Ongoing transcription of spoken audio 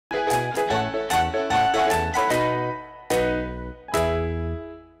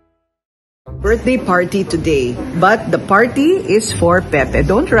Birthday party today, but the party is for Pepe.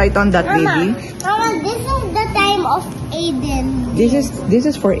 Don't write on that, baby. Mama, this is the time of Aiden. This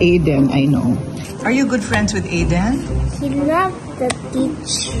is for Aiden, I know. Are you good friends with Aiden? He loves the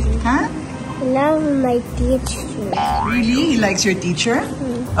teacher. Huh? He loves my teacher. Really? He likes your teacher?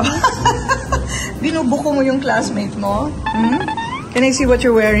 Binubuko mo yung classmate mo? Can I see what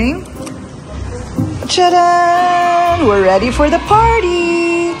you're wearing? Tchadan! We're ready for the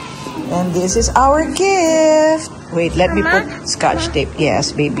party! And this is our gift. Wait, let me put scotch tape.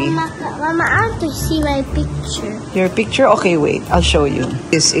 Yes, baby. Mama, I want to see my picture. Your picture? Okay, wait. I'll show you.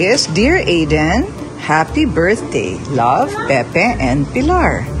 This is Dear Aiden, Happy Birthday. Love, Pepe and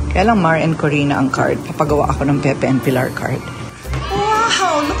Pilar. Kaya lang Mar and Corina ang card. Papagawa ako ng Pepe and Pilar card.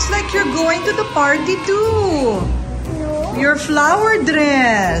 Wow! Looks like you're going to the party too. No. Your flower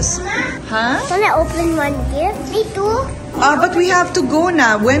dress. Huh? Can I open one gift? Me too. But we have to go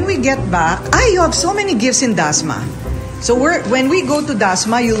now. When we get back, you have so many gifts in Dasma. So when we go to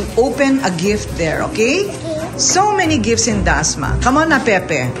Dasma, you'll open a gift there, okay? So many gifts in Dasma. Come on na,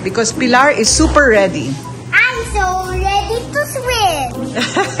 Pepe, because Pilar is super ready. I'm so ready to swim.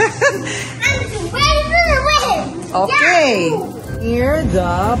 I'm so ready to swim. Okay. Here,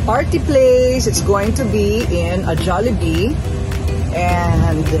 the party place. It's going to be in a Jollibee.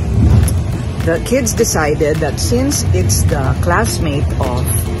 And the kids decided that since it's the classmate of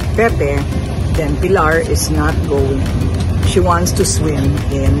Pepe, then Pilar is not going. She wants to swim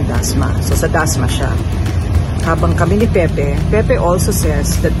in Dasma. So sa Dasma siya. Habang kami ni Pepe, Pepe also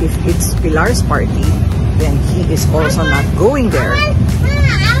says that if it's Pilar's party, then he is also not going there. I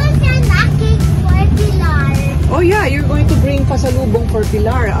want a cake for Pilar. Oh yeah, you're going to bring pasalubong for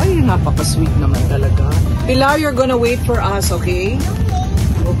Pilar. Ay, napaka-sweet naman talaga. Pilar, you're gonna wait for us, okay?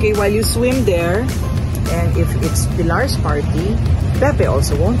 Okay, while you swim there, and if it's Pilar's party, Pepe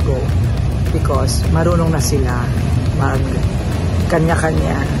also won't go because marunong na sila mag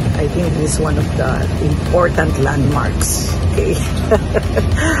kanya-kanya. I think this is one of the important landmarks. Okay.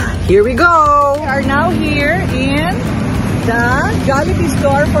 Here we go. We are now here in the Jollibee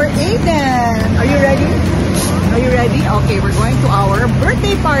store for Aiden. Are you ready? Are you ready? Okay, we're going to our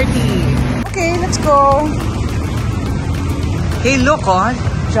birthday party. Okay, let's go. Hey, look,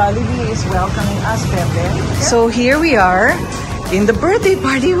 Jollibee is welcoming us, Pepe. So here we are in the birthday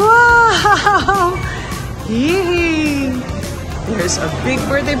party. Wow! Yay! There's a big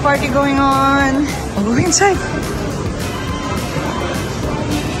birthday party going on. Oh, go inside.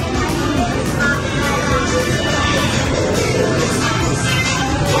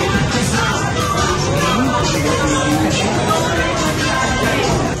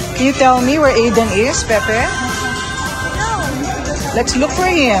 Can you tell me where Aiden is, Pepe? Let's look for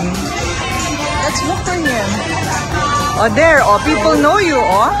him. Let's look for him. Oh, there. Oh, people know you,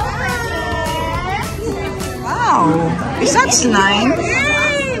 oh. Wow. Is that slime?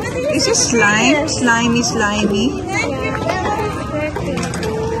 Is it slime? Slimy, slimy.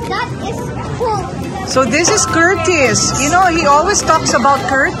 That is cool. So this is Curtis. You know, he always talks about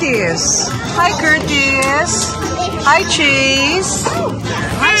Curtis. Hi, Curtis. Hi, Chase.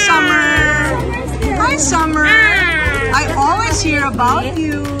 Hi, Summer. Hi, Summer. I always hear about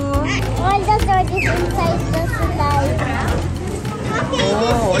you. All the dirt is inside the slide.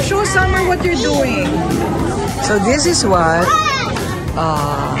 Oh, show Summer what you're doing. So this is what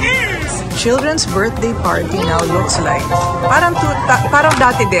children's birthday party now looks like. Parang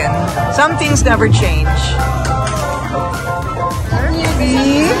dati din. Some things never change.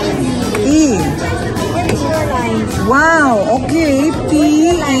 P-E. Wow, okay.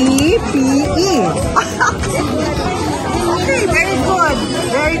 P-E-P-E. Okay, very good.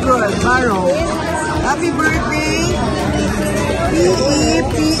 Very good. Maro. Happy birthday.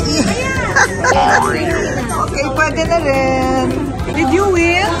 P-E-P-E. Okay, pwede na rin. Did you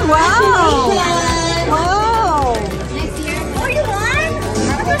win? Wow! Wow! Oh, you won?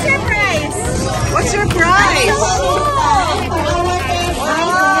 What's your prize? What's your prize?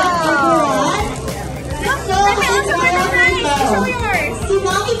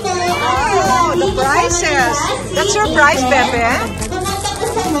 Oh, the prizes. That's your prize, Pepe.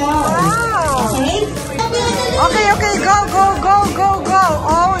 Wow. Okay, okay, go, go, go, go, go.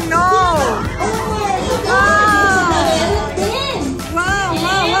 Oh, no. Wow,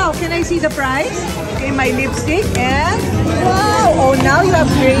 wow, wow. Can I see the prize? Okay, my lipstick and wow. Oh, now you have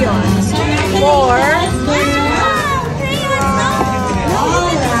crayons. For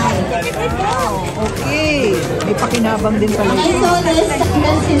okay. May pakinabang din pala. Okay, so there's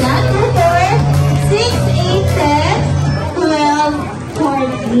sila. Number 6, 8, 10, 12,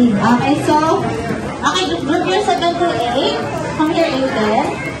 14. Okay, so, okay, group yourself to 8. Come here, 8,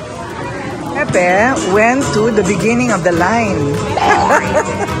 10. Pepe went to the beginning of the line.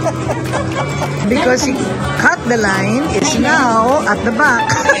 Because he cut the line, it's now at the back.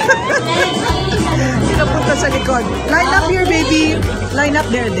 Pinapunta sa likod. Line up here, baby. Line up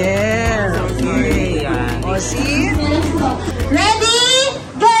there. There. Okay. O, see? Ready,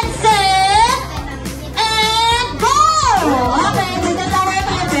 get set, and go! Okay, with the tower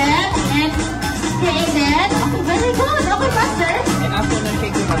Pepe, and created. Okay, very good. Okay, faster. And after that,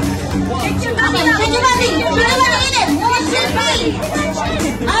 shake your body. Shake your body. Shake your body. Shake your body in it. One, two, three.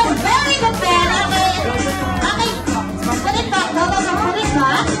 Oh, very good, Ben. Okay. Okay. Put it back. Go, go, go. Put it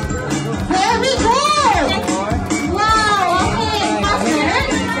back. Very good. Wow. Okay. Faster.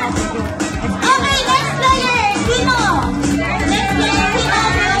 Okay, next player. Dino. Next player.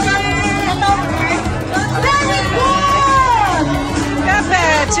 Dino. Very good. Pepe,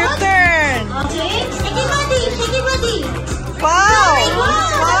 it's your turn. Okay. Shake your body. Shake your body. Wow.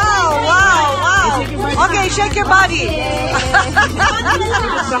 Wow, wow, wow. Okay, shake your body.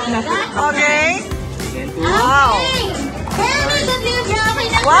 Okay. Wow. Very good, Libra. Okay,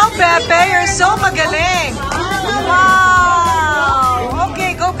 next Wow, Pepe, you're so magaling. Wow.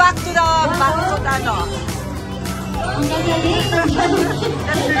 Okay, go back to the ano. Ang gagaling.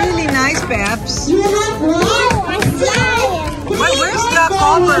 That's really nice, Peps. You have one. Where's the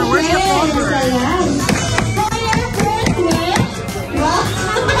cover? Where's the cover?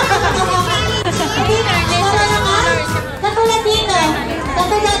 Katulatina.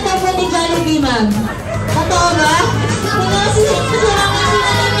 Katulad mo ni Jollibee, ma'am. Totoo ba?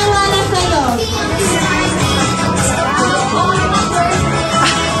 Sinaniwala sa'yo.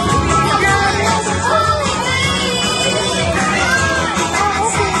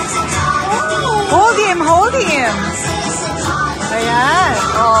 Hold him, hold him. Ayan.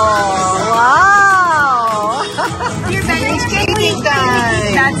 Oh, wow. It's skating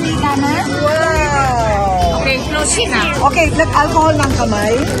time. Wow. Okay, close na. Okay, nag-alcohol ng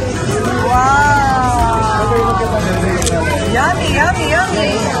kamay. Wow. Yummy, yummy,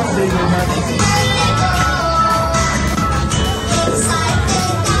 yummy.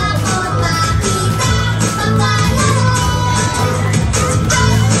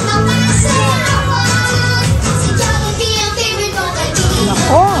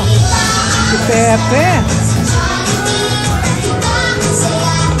 Nako, si Pepe.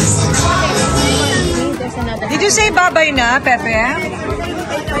 Did you say bye-bye na, Pepe?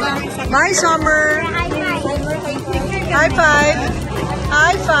 Bye, Summer. High five.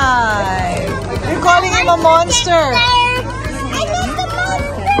 High five. You're calling him a monster.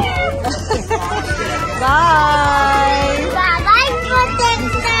 Bye.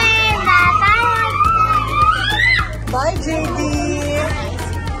 Bye, JD.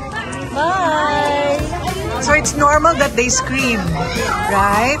 Bye. So it's normal that they scream,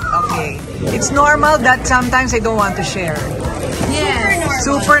 right? Okay. It's normal that sometimes they don't want to share. Yes.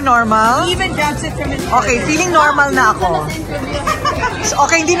 Super normal. He even grabs it from his Okay, feeling normal na ako. So,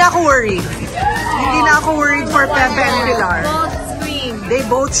 okay, hindi na ako worried. Hindi na ako worried for Pepe and Pilar. Both scream. They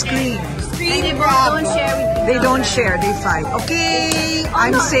both scream. Scream, they don't share with you. They don't share, they fight. Okay,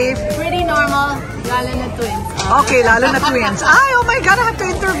 I'm safe. Pretty normal, lalo na twins. Okay, lalo na twins. Ay, oh my God, I have to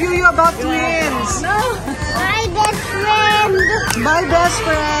interview you about twins. No. My best friend. Bye, best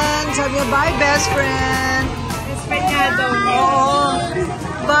friend. Sabi niya, bye, best friend. Best friend nga daw niya. Oo.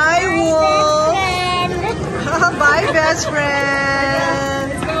 Bye, Wolf. Friend. Bye, best friend.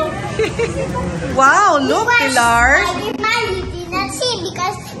 Wow, look, Pilar. Everybody did not see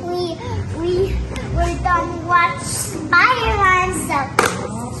because we were done watch Spider-Man stuff.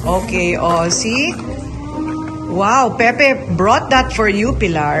 Okay, oh, see? Wow, Pepe brought that for you,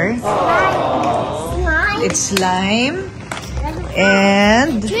 Pilar. Slime. It's slime.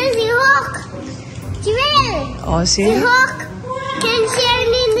 And, Drizzy, look. Drill. oh, Si see? Hook can share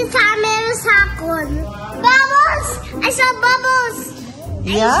din sa meron sa akin. Bubbles! I saw bubbles! I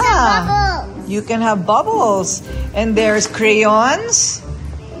saw Yeah. bubbles! You can have bubbles. And there's crayons.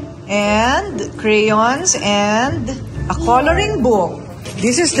 And a coloring book.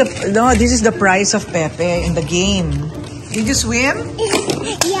 This is the price of Pepe in the game. Did you swim?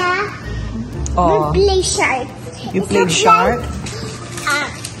 Yeah. Oh, We play shark. you played shark? A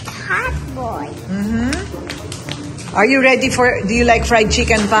cat boy. Are you ready for, do you like fried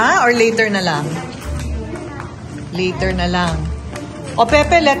chicken pa or later na lang? Later na lang. O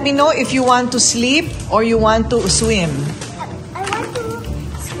Pepe, let me know if you want to sleep or you want to swim. I want to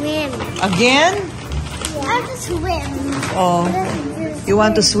swim. Again? I want to swim. Oh, you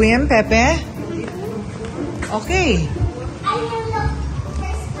want to swim, Pepe? Okay. I will look.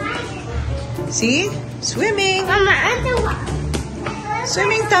 There's spider. See? Swimming. Mama, I want to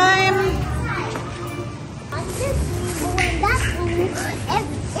Swimming time.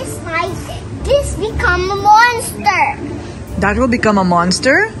 night, this become a monster. That will become a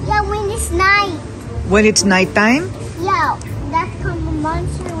monster? Yeah, when it's night. When it's nighttime? Yeah, that become a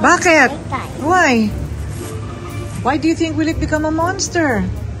monster when Bakit? it's nighttime. Why? Why do you think will it become a monster?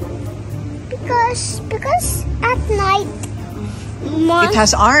 Because at night, It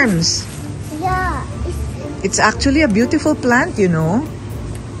has arms. yeah, It's actually a beautiful plant, you know.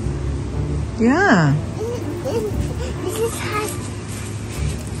 Yeah. this is has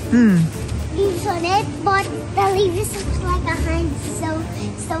leaves on it, but the leaves looks like a hand, so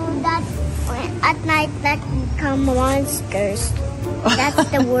that at night that become monsters. That's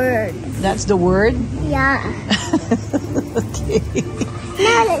the word. That's the word? Yeah. Okay.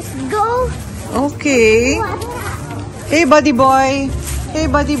 Now let's go. Okay. Hey, buddy boy.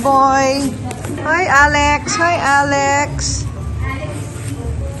 Hey, buddy boy. Hi, Alex. Hi, Alex.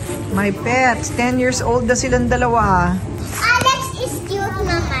 My pets. 10 years old na silang dalawa. Alex is cute,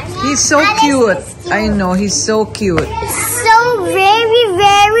 Mama. He's so Alex cute. is cute. I know, he's so cute. So very,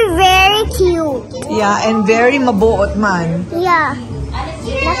 very, very cute. Yeah, and very mabuot man. Yeah.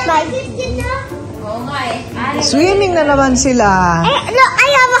 That's like. Swimming na naman sila. Look, I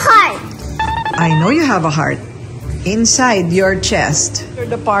have a heart. I know you have a heart. Inside your chest. After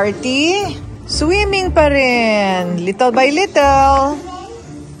the party, swimming pa rin. Little by little.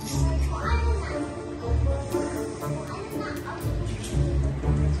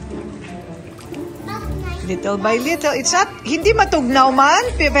 Little by little. It's not, hindi matugnaw man,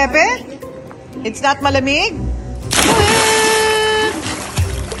 Pepe? It's not malamig?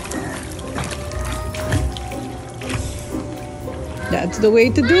 That's the way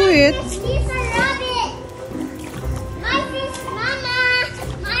to do it. He's a rabbit. My fish, Mama.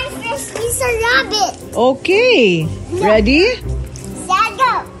 My fish is a rabbit. Okay. Ready? Set,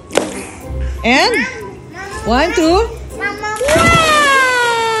 go. And? 1, 2. Mama.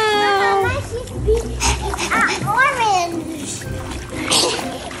 Wow. My fish is orange.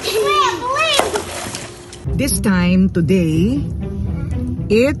 Swim, swim. This time, today,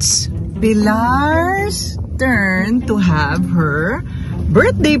 it's Pilar's turn to have her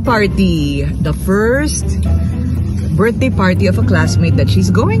birthday party. The first birthday party of a classmate that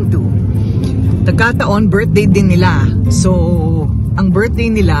she's going to. Nagkataon, birthday din nila. So, ang birthday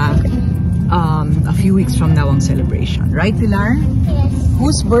nila, a few weeks from now ang celebration. Right, Pilar? Yes.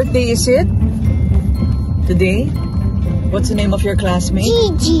 Whose birthday is it? Today? What's the name of your classmate?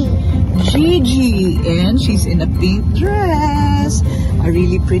 Gigi. Gigi, and she's in a pink dress, a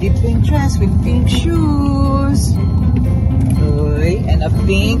really pretty pink dress with pink shoes, Oy, and a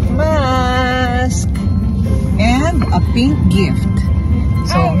pink mask, and a pink gift.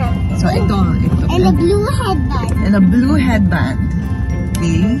 So ito. And a blue headband. And a blue headband.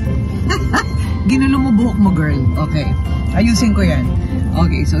 Okay? Ginulo mo buhok mo, girl. Okay. Ayusin ko yan.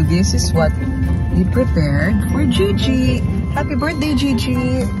 Okay, so this is what we prepared for Gigi. Happy birthday,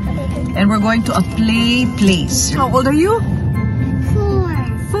 Gigi. And we're going to a play place. How old are you? 4.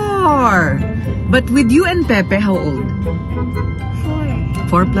 4. But with you and Pepe, how old?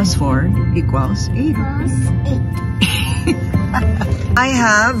 4. 4 plus 4 equals 8. Plus 8. I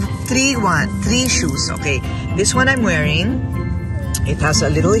have three shoes. Okay, this one I'm wearing. It has a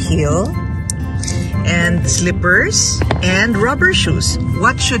little heel and slippers and rubber shoes.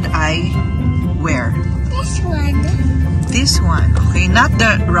 What should I wear? This one. This one. Okay, not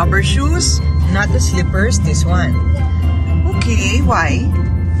the rubber shoes, not the slippers. This one. Okay, why?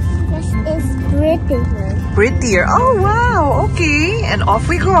 This is prettier. Prettier. Oh wow. Okay, and off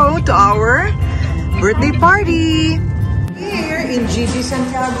we go to our birthday party. Here in Gigi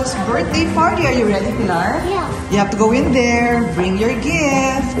Santiago's birthday party. Are you ready, Pilar? Yeah. You have to go in there, bring your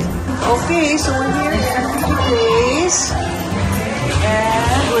gift. Okay, so we're here in Gigi Place.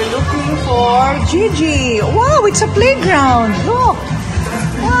 And we're looking for Gigi. Wow, it's a playground. Look.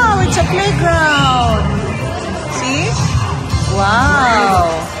 Wow, it's a playground. See? Wow.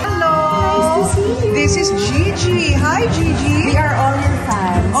 Hello. Nice to see you. This is Gigi. Hi, Gigi. We are all your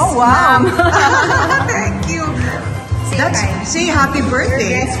fans. Oh, wow. Thank you. Say happy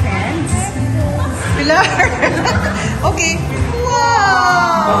birthday. Best friends. Pilar. Okay.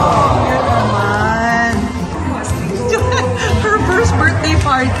 Wow. Yan naman. Her first birthday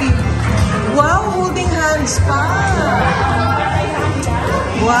party. Wow, holding hands pa.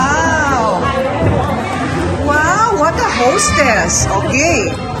 Wow. Wow, what a hostess.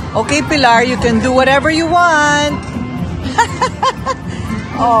 Okay. Okay, Pilar, you can do whatever you want.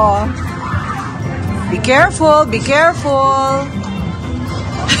 Oh. Be careful, be careful.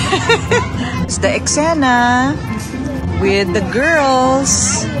 It's the eksena with the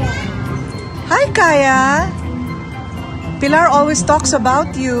girls. Hi, Kaya. Pilar always talks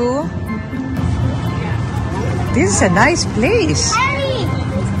about you. This is a nice place. Harry!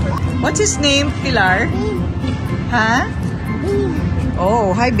 What's his name, Pilar? Huh?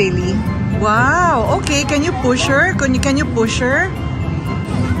 Oh, hi, Bailey. Wow. Okay, can you push her? Can you push her?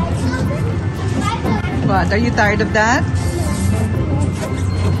 What? Are you tired of that?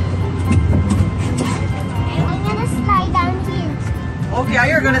 I'm gonna slide down here. Okay,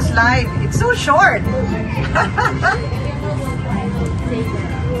 you're gonna slide. It's so short.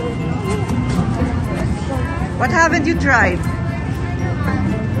 What haven't you tried?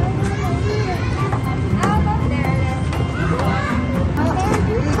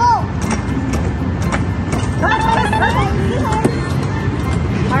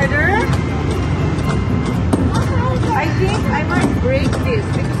 Harder? I think I might break this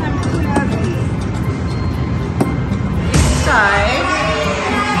because I'm too heavy. Inside,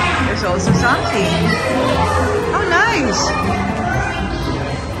 there's also something. How nice!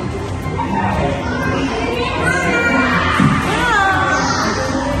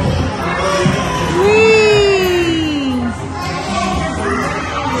 Whee!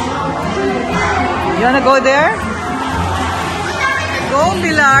 You wanna go there? Go,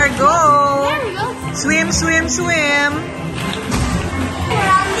 Pilar, go! Swim, swim, swim!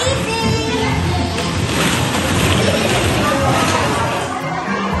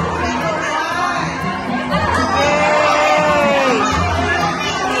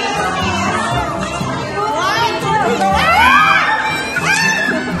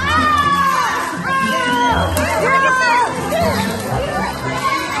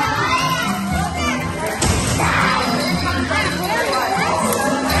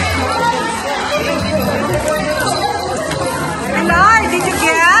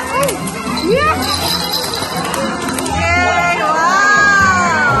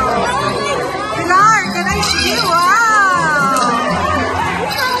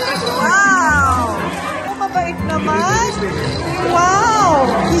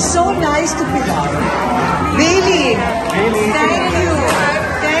 So nice to Pilar. Bailey, thank you.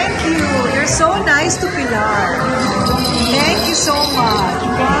 Thank you. You're so nice to Pilar. Thank you so much.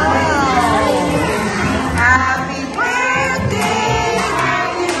 Wow. Happy birthday.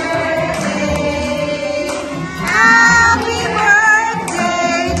 Happy birthday. Happy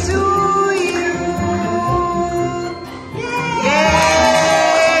birthday to you.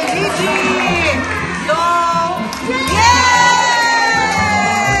 Yay. Gigi. Go. Yay.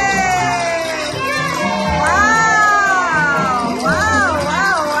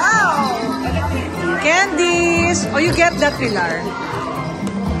 Oh, you get that, Pilar.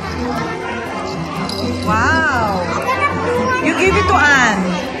 Wow. You give it to Anne.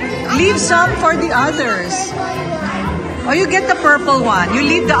 Leave some for the others. Oh, you get the purple one. You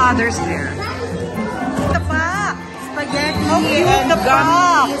leave the others there. The pack. Spaghetti. How cute the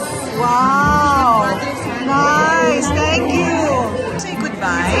pack. Wow. Nice. Thank you. Say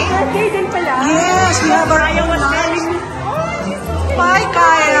goodbye. Yes, we have our own lunch. Bye,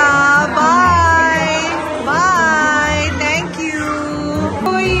 Kai.